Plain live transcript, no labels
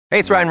Hey,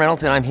 it's Ryan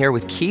Reynolds, and I'm here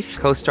with Keith,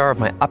 co-star of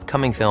my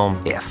upcoming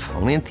film, If,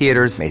 only in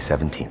theaters May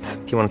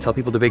 17th. Do you want to tell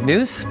people the big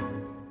news?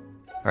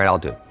 All right, I'll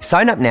do it.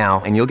 Sign up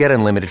now and you'll get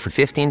unlimited for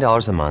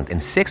 $15 a month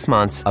and 6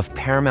 months of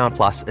Paramount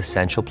Plus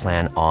Essential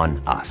Plan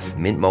on us.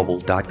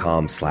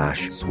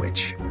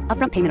 MintMobile.com/switch.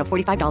 Upfront payment of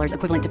 $45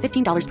 equivalent to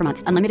 $15 per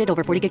month. Unlimited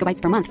over 40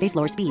 gigabytes per month. Face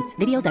lower speeds.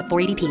 Videos at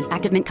 480p.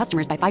 Active Mint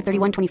customers by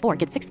 531.24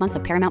 get 6 months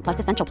of Paramount Plus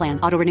Essential Plan.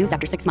 Auto renews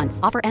after 6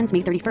 months. Offer ends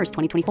May 31st,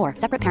 2024.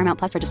 Separate Paramount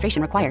Plus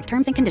registration required.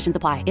 Terms and conditions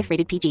apply if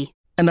rated PG.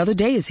 Another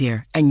day is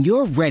here, and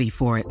you're ready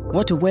for it.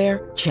 What to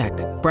wear? Check.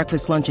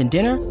 Breakfast, lunch, and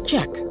dinner?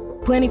 Check.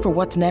 Planning for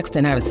what's next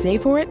and how to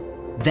save for it?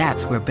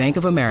 That's where Bank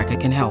of America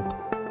can help.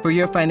 For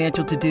your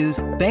financial to-dos,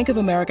 Bank of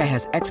America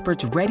has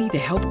experts ready to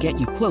help get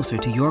you closer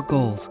to your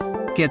goals.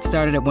 Get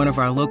started at one of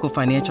our local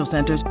financial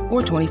centers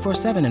or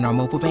 24/7 in our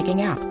mobile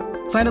banking app.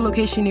 Find a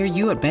location near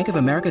you at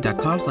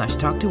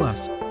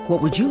bankofamerica.com/talktous.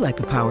 What would you like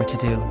the power to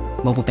do?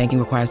 Mobile banking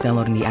requires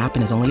downloading the app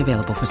and is only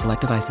available for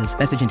select devices.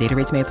 Message and data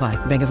rates may apply.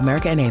 Bank of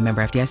America N.A.,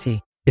 member FDIC.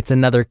 It's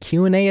another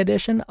Q&A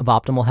edition of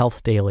Optimal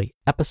Health Daily,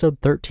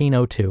 episode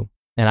 1302,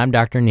 and I'm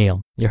Dr.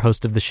 Neil, your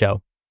host of the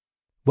show.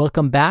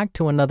 Welcome back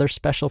to another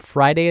special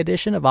Friday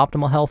edition of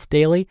Optimal Health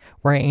Daily,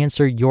 where I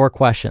answer your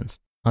questions.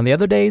 On the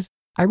other days,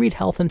 I read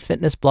health and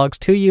fitness blogs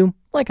to you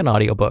like an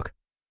audiobook.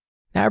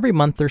 Now, every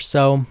month or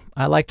so,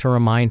 I like to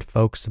remind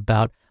folks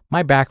about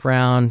my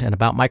background and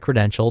about my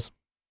credentials,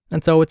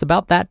 and so it's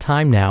about that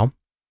time now.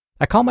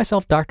 I call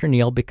myself Dr.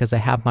 Neil because I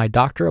have my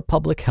Doctor of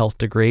Public Health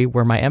degree,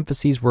 where my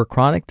emphases were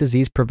chronic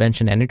disease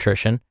prevention and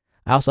nutrition.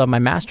 I also have my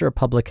Master of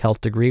Public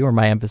Health degree, where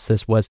my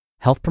emphasis was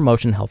health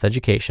promotion, health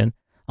education.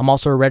 I'm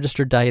also a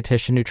registered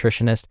dietitian,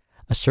 nutritionist,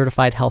 a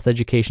certified health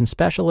education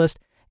specialist,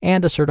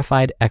 and a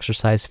certified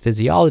exercise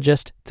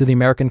physiologist through the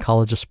American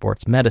College of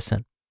Sports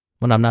Medicine.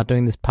 When I'm not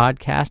doing this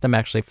podcast, I'm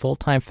actually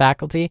full-time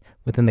faculty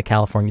within the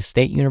California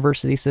State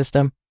University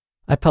system.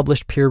 I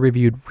published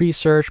peer-reviewed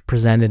research,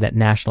 presented at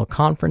national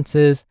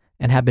conferences,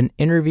 and have been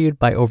interviewed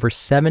by over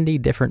 70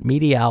 different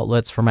media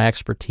outlets for my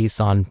expertise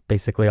on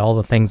basically all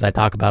the things I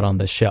talk about on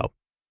this show.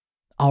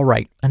 All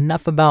right,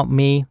 enough about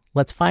me.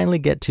 Let's finally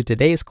get to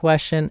today's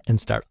question and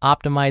start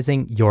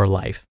optimizing your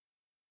life.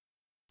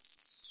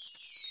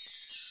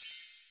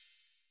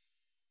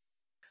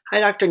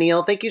 Hi, Dr.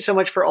 Neil. Thank you so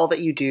much for all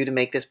that you do to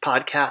make this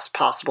podcast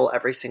possible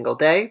every single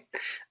day.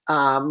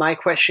 My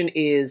question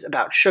is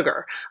about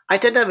sugar. I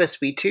tend to have a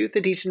sweet tooth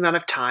a decent amount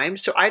of time,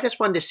 so I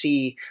just wanted to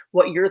see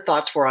what your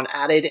thoughts were on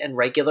added and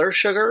regular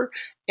sugar,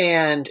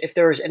 and if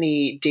there was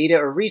any data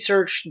or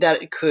research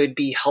that could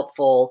be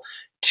helpful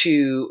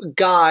to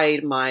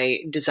guide my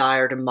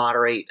desire to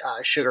moderate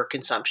sugar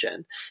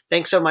consumption.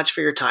 Thanks so much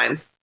for your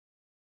time.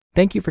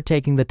 Thank you for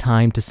taking the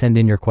time to send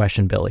in your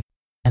question, Billy.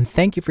 And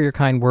thank you for your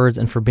kind words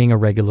and for being a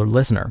regular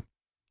listener.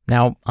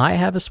 Now, I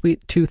have a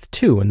sweet tooth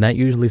too, and that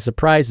usually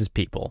surprises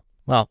people.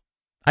 Well,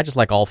 I just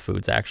like all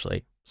foods,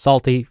 actually.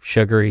 Salty,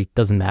 sugary,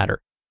 doesn't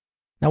matter.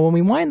 Now, when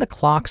we wind the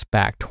clocks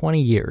back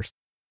 20 years,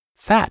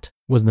 fat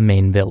was the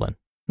main villain,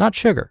 not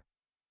sugar.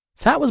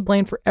 Fat was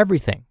blamed for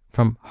everything,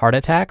 from heart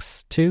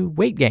attacks to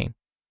weight gain.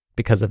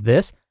 Because of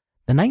this,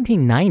 the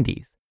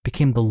 1990s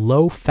became the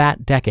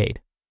low-fat decade.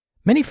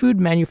 Many food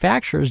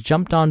manufacturers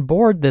jumped on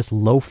board this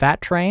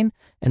low-fat train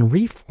and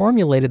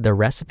reformulated their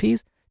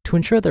recipes to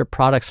ensure their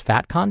products'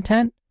 fat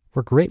content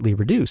were greatly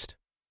reduced.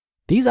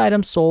 These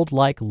items sold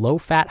like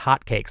low-fat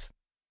hotcakes.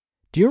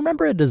 Do you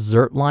remember a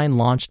dessert line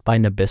launched by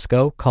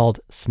Nabisco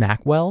called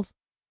Snackwells?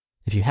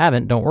 If you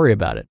haven't, don't worry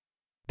about it.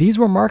 These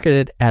were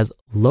marketed as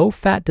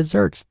low-fat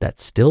desserts that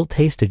still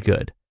tasted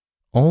good,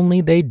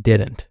 only they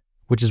didn't,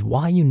 which is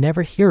why you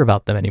never hear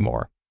about them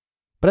anymore.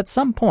 But at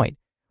some point,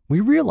 we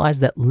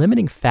realized that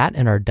limiting fat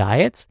in our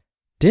diets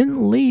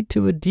didn't lead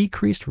to a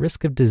decreased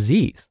risk of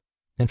disease.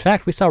 In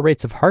fact, we saw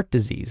rates of heart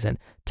disease and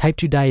type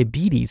 2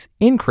 diabetes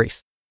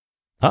increase.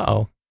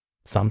 Uh-oh,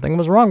 something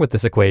was wrong with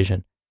this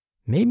equation.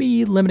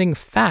 Maybe limiting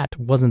fat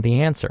wasn't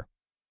the answer.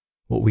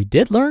 What we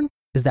did learn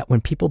is that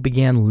when people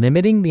began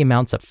limiting the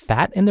amounts of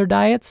fat in their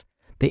diets,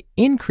 they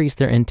increased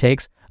their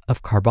intakes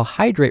of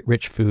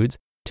carbohydrate-rich foods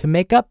to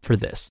make up for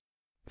this.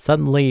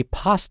 Suddenly,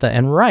 pasta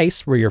and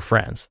rice were your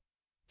friends.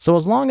 So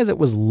as long as it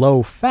was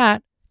low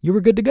fat, you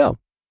were good to go.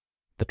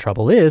 The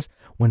trouble is,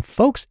 when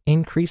folks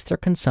increase their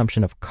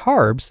consumption of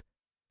carbs,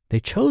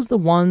 they chose the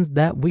ones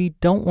that we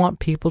don't want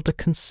people to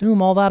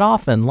consume all that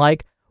often,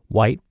 like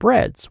white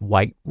breads,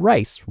 white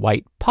rice,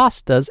 white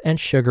pastas, and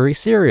sugary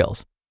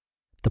cereals.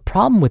 The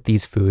problem with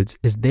these foods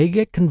is they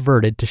get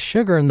converted to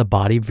sugar in the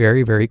body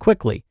very, very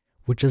quickly,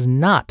 which is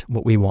not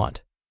what we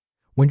want.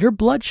 When your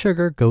blood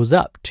sugar goes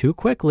up too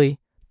quickly,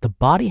 the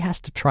body has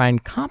to try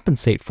and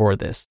compensate for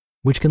this,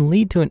 which can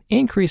lead to an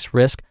increased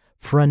risk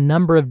for a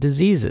number of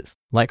diseases,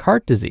 like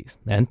heart disease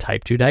and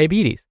type 2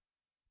 diabetes.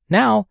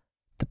 Now,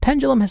 the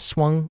pendulum has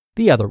swung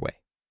the other way.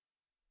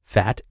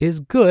 Fat is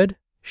good,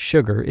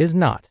 sugar is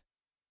not.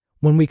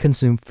 When we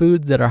consume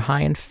foods that are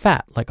high in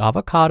fat, like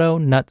avocado,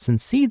 nuts, and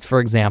seeds, for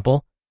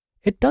example,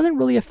 it doesn't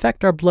really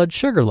affect our blood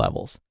sugar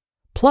levels.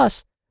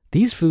 Plus,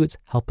 these foods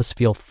help us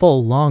feel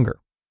full longer.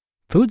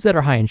 Foods that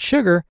are high in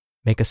sugar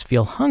make us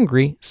feel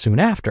hungry soon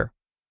after.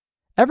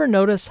 Ever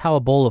notice how a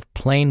bowl of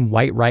plain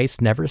white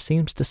rice never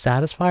seems to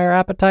satisfy our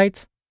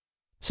appetites?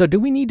 So do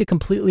we need to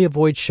completely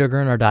avoid sugar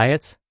in our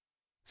diets?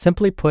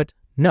 Simply put,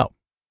 no.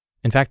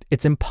 In fact,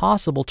 it's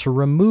impossible to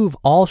remove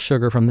all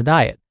sugar from the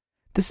diet.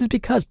 This is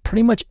because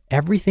pretty much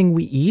everything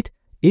we eat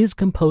is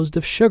composed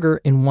of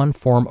sugar in one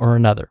form or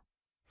another.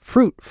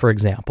 Fruit, for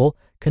example,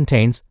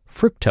 contains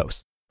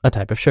fructose, a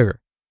type of sugar.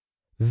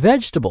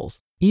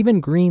 Vegetables, even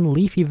green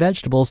leafy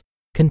vegetables,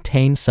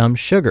 contain some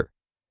sugar.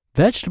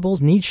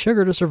 Vegetables need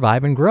sugar to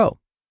survive and grow.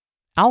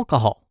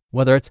 Alcohol,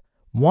 whether it's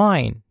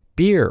wine,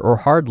 beer, or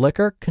hard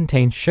liquor,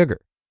 contains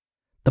sugar.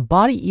 The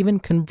body even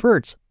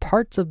converts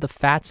parts of the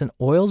fats and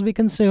oils we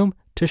consume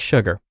to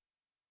sugar.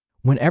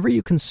 Whenever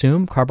you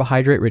consume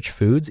carbohydrate-rich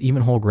foods,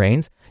 even whole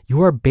grains,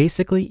 you are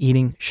basically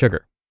eating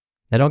sugar.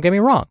 Now don't get me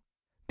wrong.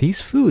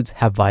 These foods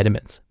have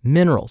vitamins,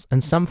 minerals,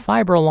 and some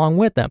fiber along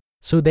with them,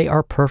 so they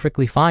are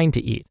perfectly fine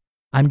to eat.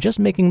 I'm just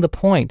making the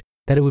point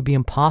that it would be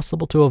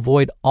impossible to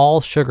avoid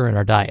all sugar in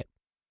our diet.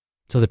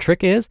 So the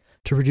trick is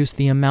to reduce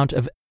the amount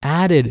of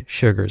added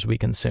sugars we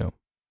consume.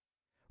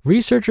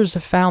 Researchers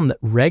have found that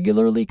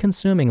regularly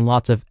consuming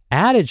lots of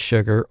added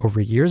sugar over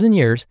years and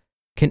years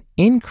can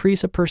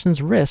increase a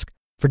person's risk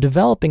for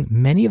developing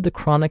many of the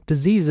chronic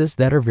diseases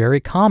that are very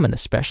common,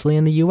 especially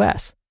in the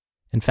US.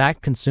 In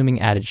fact,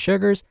 consuming added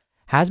sugars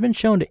has been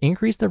shown to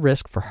increase the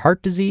risk for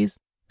heart disease,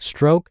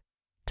 stroke,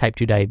 type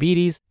 2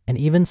 diabetes, and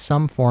even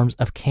some forms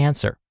of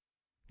cancer.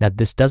 Now,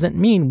 this doesn't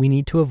mean we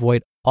need to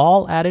avoid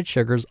all added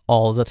sugars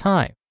all the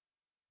time.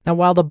 Now,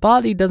 while the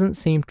body doesn't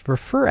seem to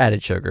prefer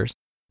added sugars,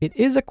 it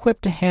is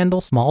equipped to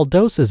handle small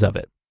doses of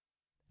it.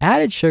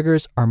 Added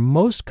sugars are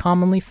most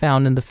commonly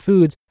found in the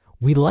foods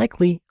we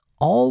likely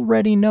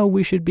already know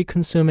we should be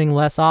consuming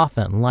less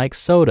often, like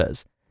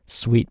sodas,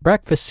 sweet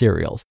breakfast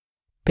cereals,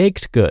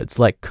 baked goods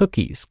like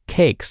cookies,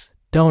 cakes,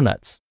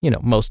 donuts,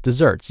 most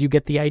desserts. You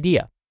get the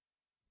idea.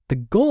 The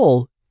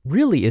goal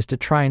really is to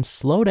try and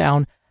slow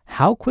down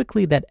how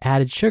quickly that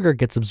added sugar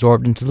gets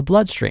absorbed into the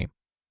bloodstream.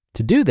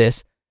 To do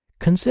this,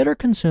 consider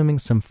consuming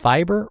some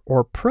fiber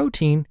or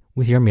protein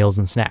with your meals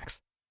and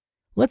snacks.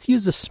 Let's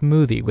use a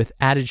smoothie with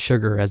added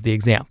sugar as the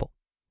example.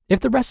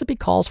 If the recipe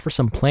calls for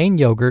some plain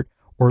yogurt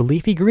or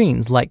leafy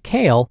greens like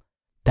kale,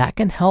 that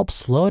can help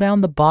slow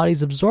down the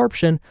body's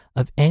absorption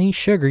of any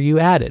sugar you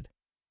added.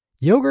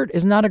 Yogurt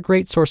is not a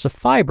great source of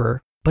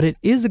fiber, but it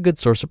is a good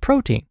source of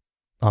protein.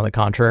 On the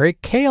contrary,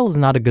 kale is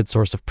not a good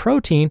source of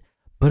protein,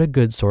 but a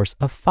good source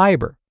of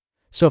fiber.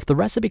 So if the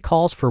recipe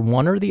calls for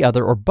one or the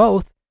other or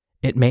both,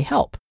 it may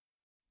help.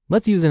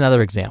 Let's use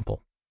another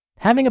example.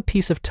 Having a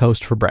piece of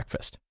toast for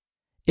breakfast.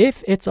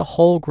 If it's a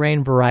whole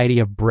grain variety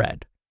of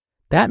bread,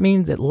 that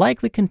means it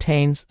likely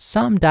contains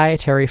some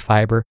dietary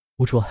fiber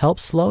which will help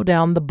slow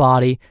down the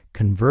body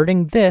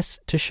converting this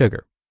to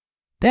sugar.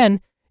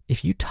 Then,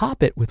 if you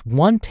top it with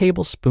 1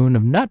 tablespoon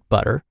of nut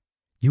butter,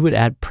 you would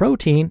add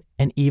protein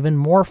and even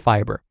more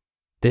fiber.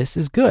 This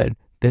is good.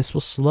 This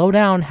will slow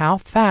down how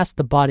fast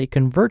the body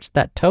converts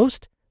that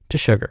toast to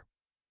sugar.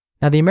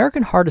 Now, the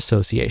American Heart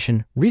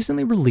Association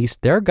recently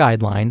released their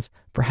guidelines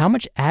for how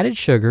much added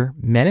sugar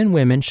men and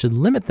women should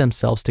limit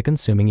themselves to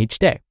consuming each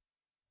day.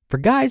 For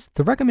guys,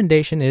 the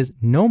recommendation is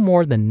no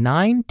more than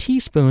 9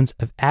 teaspoons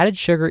of added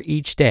sugar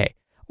each day,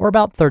 or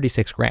about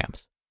 36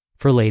 grams.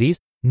 For ladies,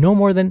 no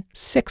more than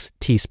 6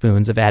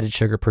 teaspoons of added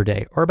sugar per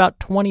day, or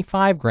about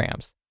 25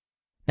 grams.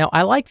 Now,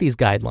 I like these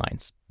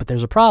guidelines, but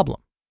there's a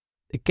problem.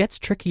 It gets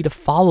tricky to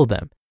follow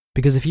them,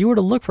 because if you were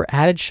to look for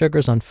added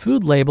sugars on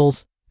food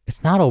labels,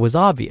 it's not always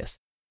obvious.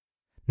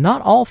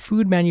 Not all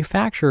food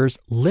manufacturers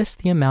list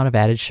the amount of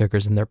added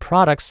sugars in their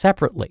products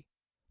separately.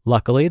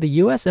 Luckily, the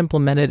US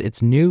implemented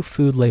its new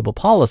food label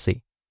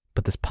policy,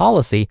 but this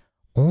policy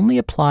only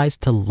applies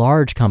to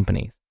large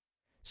companies.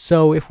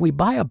 So if we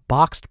buy a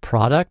boxed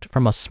product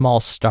from a small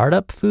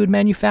startup food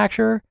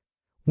manufacturer,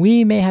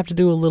 we may have to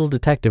do a little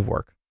detective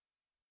work.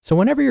 So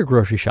whenever you're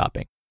grocery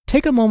shopping,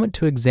 take a moment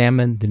to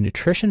examine the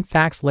nutrition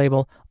facts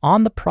label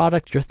on the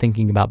product you're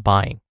thinking about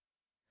buying.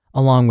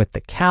 Along with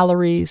the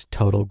calories,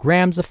 total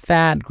grams of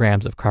fat,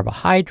 grams of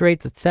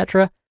carbohydrates,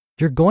 etc.,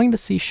 you're going to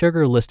see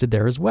sugar listed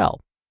there as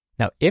well.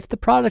 Now, if the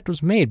product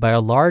was made by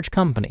a large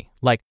company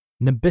like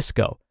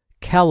Nabisco,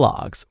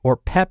 Kellogg's, or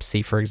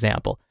Pepsi, for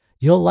example,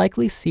 you'll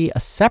likely see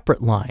a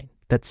separate line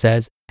that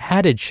says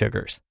added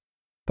sugars.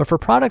 But for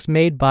products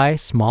made by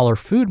smaller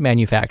food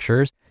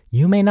manufacturers,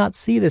 you may not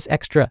see this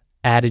extra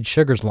added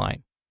sugars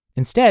line.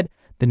 Instead,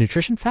 the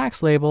nutrition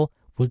facts label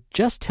will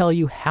just tell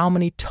you how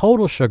many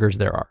total sugars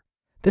there are.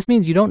 This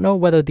means you don't know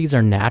whether these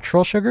are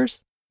natural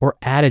sugars or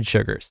added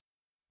sugars.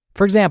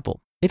 For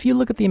example, if you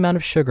look at the amount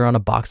of sugar on a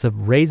box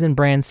of Raisin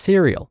Bran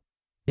cereal,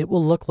 it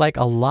will look like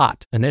a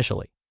lot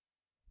initially.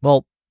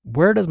 Well,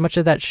 where does much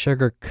of that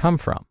sugar come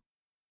from?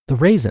 The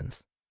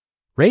raisins.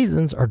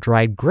 Raisins are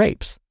dried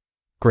grapes.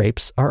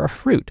 Grapes are a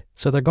fruit,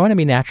 so they're going to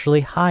be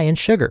naturally high in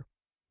sugar.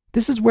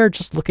 This is where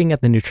just looking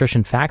at the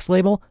nutrition facts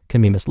label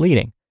can be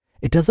misleading.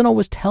 It doesn't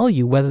always tell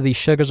you whether these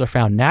sugars are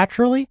found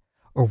naturally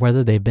or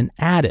whether they've been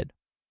added.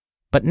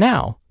 But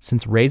now,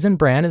 since Raisin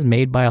Bran is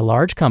made by a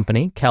large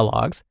company,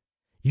 Kellogg's,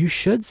 you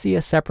should see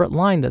a separate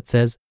line that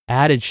says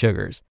added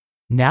sugars.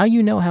 Now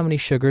you know how many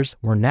sugars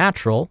were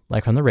natural,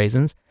 like from the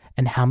raisins,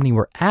 and how many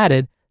were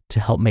added to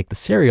help make the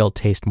cereal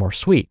taste more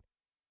sweet.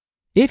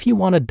 If you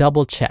want to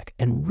double check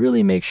and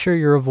really make sure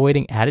you're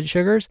avoiding added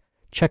sugars,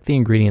 check the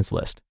ingredients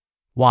list.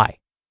 Why?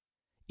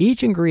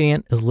 Each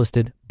ingredient is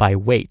listed by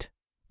weight.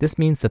 This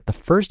means that the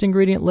first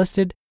ingredient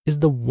listed is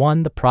the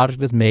one the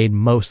product is made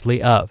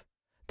mostly of.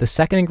 The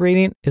second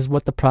ingredient is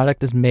what the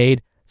product is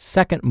made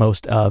second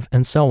most of,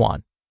 and so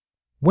on.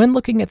 When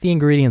looking at the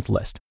ingredients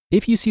list,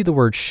 if you see the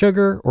word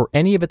sugar or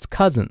any of its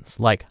cousins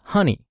like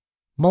honey,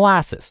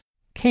 molasses,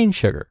 cane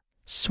sugar,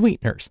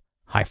 sweeteners,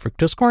 high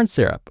fructose corn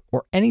syrup,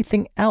 or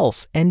anything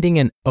else ending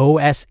in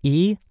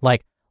OSE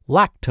like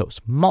lactose,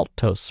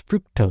 maltose,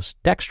 fructose,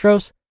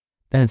 dextrose,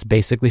 then it's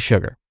basically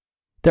sugar.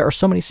 There are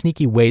so many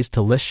sneaky ways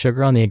to list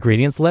sugar on the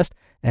ingredients list,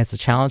 and it's a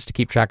challenge to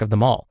keep track of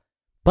them all.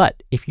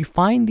 But if you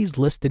find these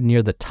listed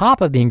near the top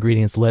of the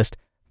ingredients list,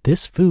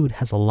 this food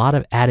has a lot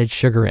of added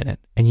sugar in it,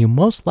 and you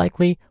most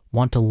likely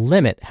want to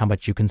limit how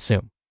much you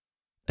consume.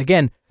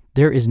 Again,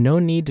 there is no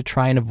need to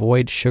try and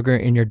avoid sugar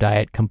in your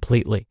diet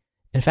completely.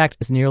 In fact,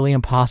 it's nearly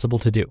impossible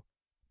to do.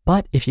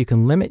 But if you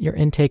can limit your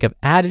intake of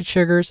added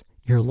sugars,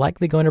 you're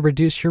likely going to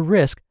reduce your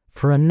risk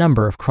for a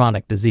number of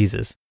chronic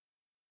diseases.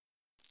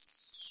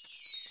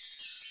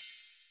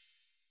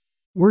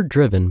 We're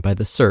driven by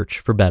the search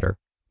for better,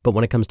 but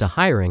when it comes to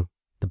hiring,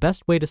 the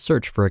best way to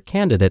search for a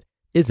candidate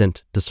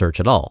isn't to search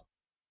at all.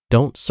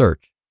 Don't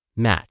search,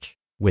 match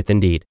with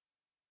Indeed.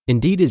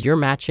 Indeed is your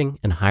matching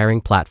and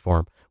hiring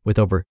platform with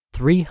over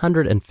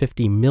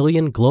 350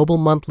 million global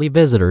monthly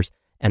visitors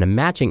and a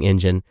matching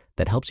engine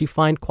that helps you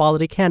find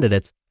quality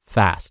candidates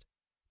fast.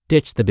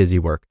 Ditch the busy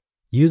work.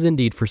 Use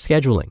Indeed for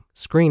scheduling,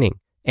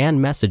 screening, and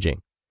messaging.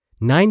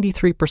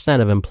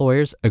 93% of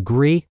employers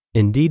agree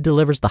Indeed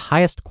delivers the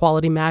highest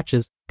quality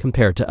matches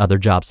compared to other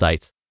job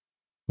sites.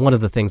 One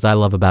of the things I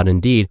love about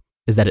Indeed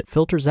is that it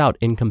filters out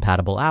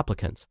incompatible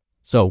applicants.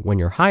 So when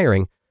you're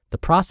hiring, the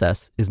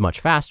process is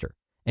much faster,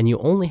 and you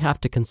only have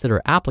to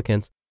consider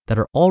applicants that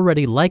are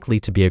already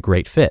likely to be a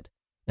great fit.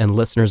 And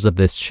listeners of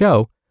this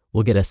show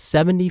will get a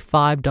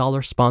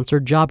 $75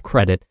 sponsored job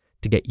credit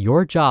to get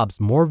your jobs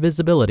more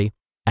visibility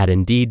at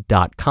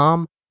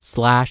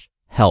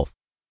Indeed.com/health.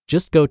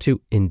 Just go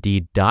to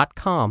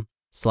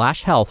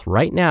Indeed.com/health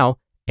right now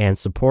and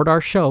support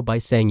our show by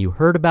saying you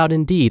heard about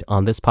Indeed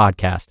on this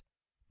podcast.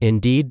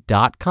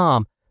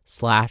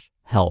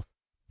 Indeed.com/health.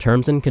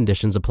 Terms and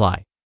conditions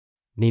apply.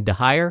 Need to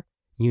hire?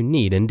 You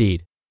need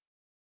Indeed.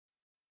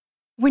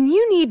 When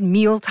you need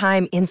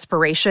mealtime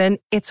inspiration,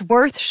 it's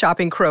worth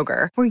shopping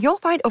Kroger, where you'll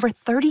find over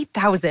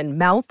 30,000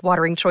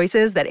 mouth-watering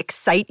choices that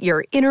excite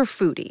your inner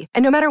foodie.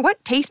 And no matter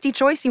what tasty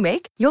choice you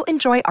make, you'll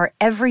enjoy our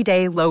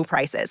everyday low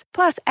prices,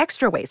 plus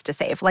extra ways to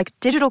save, like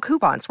digital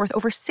coupons worth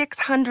over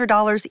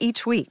 $600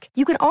 each week.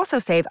 You can also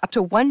save up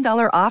to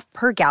 $1 off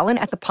per gallon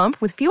at the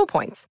pump with fuel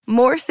points.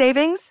 More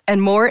savings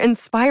and more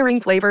inspiring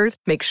flavors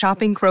make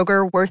shopping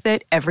Kroger worth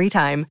it every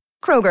time.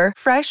 Kroger,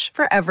 fresh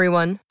for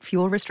everyone.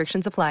 Fuel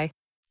restrictions apply.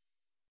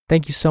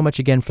 Thank you so much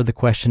again for the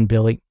question,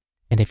 Billy.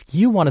 And if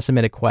you want to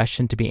submit a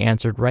question to be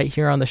answered right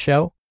here on the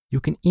show, you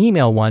can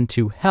email one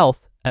to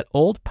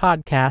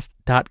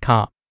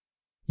health@oldpodcast.com.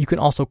 You can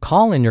also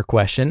call in your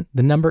question.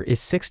 The number is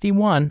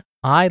 61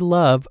 I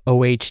love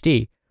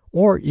OHD.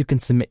 Or you can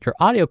submit your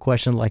audio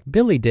question like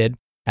Billy did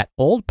at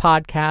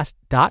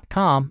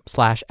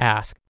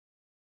oldpodcast.com/ask.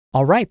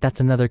 All right, that's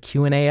another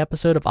Q&A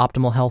episode of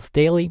Optimal Health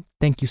Daily.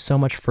 Thank you so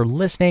much for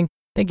listening.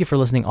 Thank you for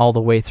listening all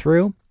the way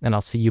through, and I'll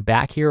see you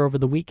back here over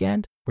the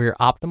weekend where your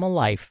optimal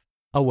life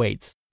awaits.